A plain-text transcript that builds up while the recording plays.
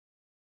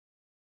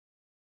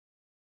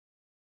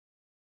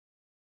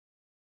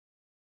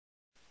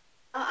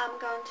Now I'm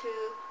going to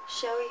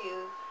show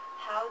you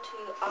how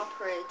to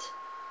operate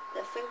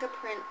the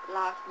fingerprint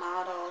lock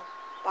model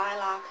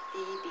Biolock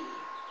DB.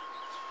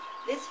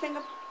 This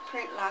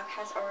fingerprint lock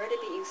has already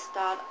been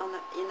installed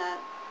in a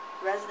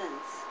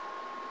residence.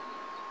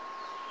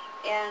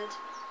 And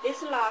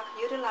this lock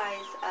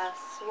utilizes a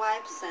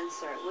swipe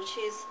sensor, which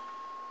is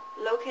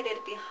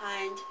located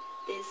behind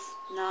this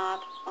knob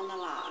on the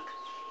lock.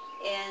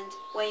 And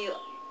when you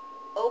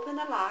open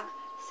the lock,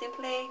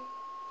 simply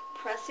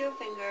press your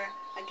finger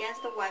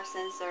against the wipe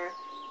sensor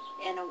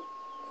and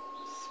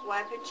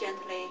swipe it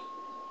gently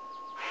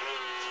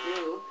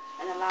through,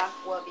 and the lock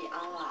will be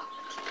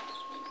unlocked.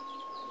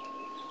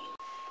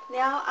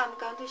 Now I'm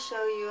going to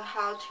show you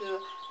how to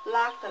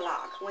lock the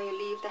lock when you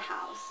leave the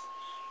house.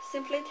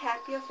 Simply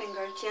tap your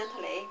finger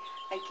gently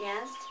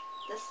against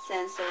the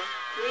sensor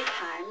 3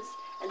 times,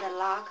 and the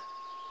lock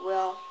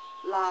will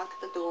lock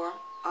the door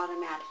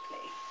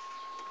automatically.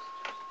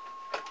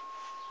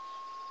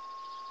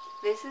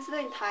 This is the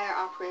entire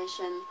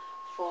operation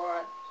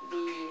for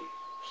the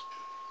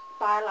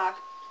Biolock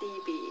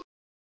DB.